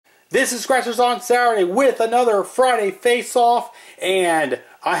This is Scratchers on Saturday with another Friday face-off, and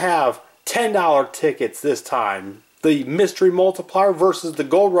I have $10 tickets this time. The Mystery Multiplier versus the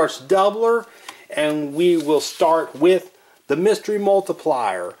Gold Rush Doubler, and we will start with the Mystery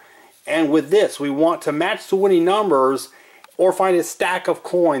Multiplier. And with this, we want to match the winning numbers or find a stack of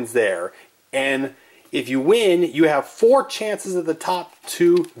coins there. And if you win, you have 4 chances at the top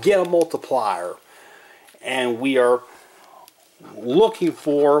to get a multiplier. And we are looking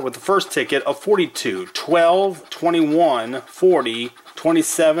for, with the first ticket, a 42, 12, 21, 40,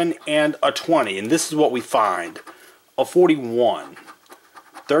 27, and a 20. And this is what we find. A 41,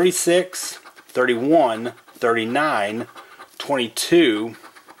 36, 31, 39, 22,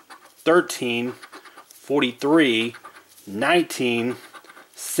 13, 43, 19,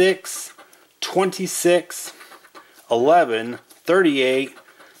 6, 26, 11, 38,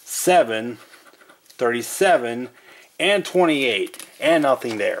 7, 37, and 28, and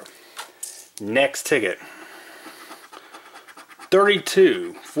nothing there. Next ticket.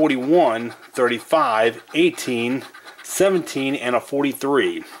 32, 41, 35, 18, 17, and a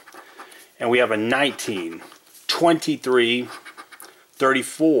 43. And we have a 19, 23,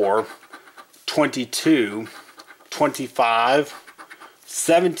 34, 22, 25,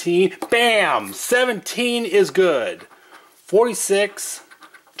 17. Bam! 17 is good. 46,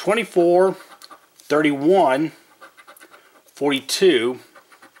 24, 31, 42,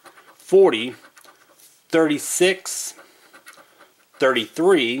 40, 36,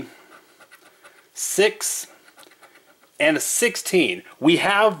 33, 6, and a 16. We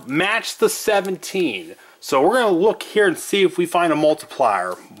have matched the 17. So we're going to look here and see if we find a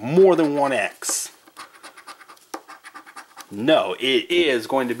multiplier more than 1x. No, it is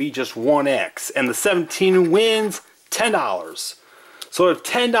going to be just 1x. And the 17 wins $10. So we have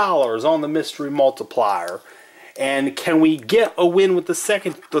 $10 on the Mystery Multiplier. And can we get a win with the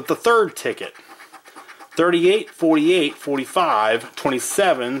third ticket? 38, 48, 45,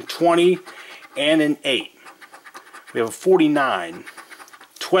 27, 20, and an 8. We have a 49,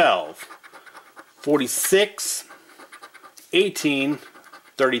 12, 46, 18,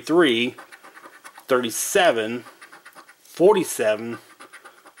 33, 37, 47,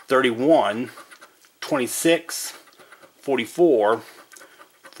 31, 26, 44,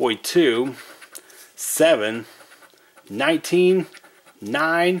 42, 7, 19,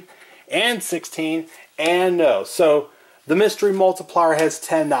 9, and 16, and no. So the Mystery Multiplier has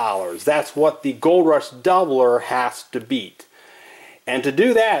 $10. That's what the Gold Rush Doubler has to beat. And to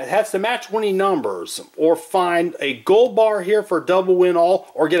do that, it has to match winning numbers, or find a gold bar here for double win all,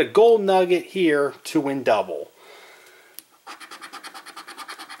 or get a gold nugget here to win double.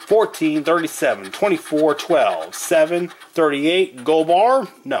 14, 37, 24, 12, 7, 38, gold bar?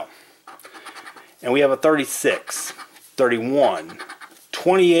 No. And we have a 36, 31,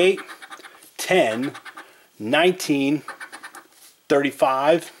 28, 10, 19,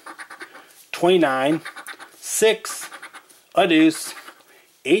 35, 29, 6, a deuce,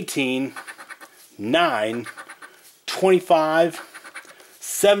 18, 9, 25,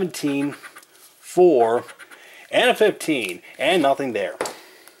 17, 4, and a 15, and nothing there.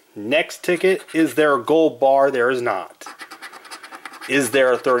 Next ticket, is there a gold bar? There is not. Is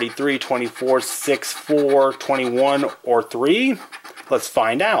there a 33, 24, 6, 4, 21, or 3? Let's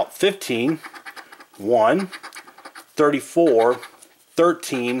find out. 15, 1, 34,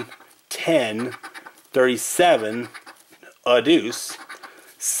 13, 10, 37, a deuce,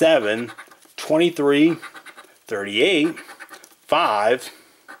 7, 23, 38, 5,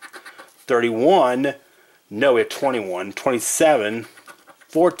 31, no, we have 21, 27,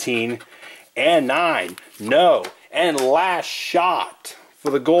 14, and 9, no. And last shot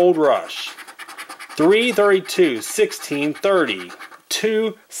for the Gold Rush. 3, 32, 16, 30,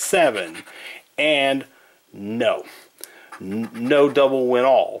 2, 7, and no. No double win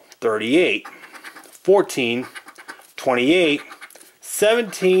all. 38, 14, 28,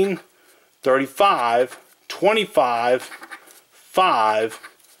 17, 35, 25, 5,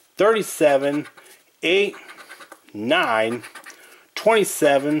 37, 8, 9,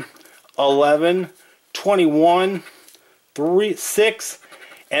 27, 11, 21, 3, 6,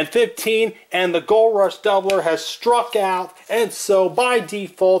 and 15, and the Gold Rush Doubler has struck out, and so by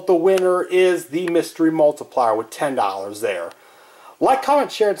default the winner is the Mystery Multiplier with $10 there. Like, comment,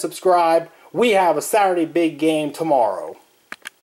 share, and subscribe. We have a Saturday big game tomorrow.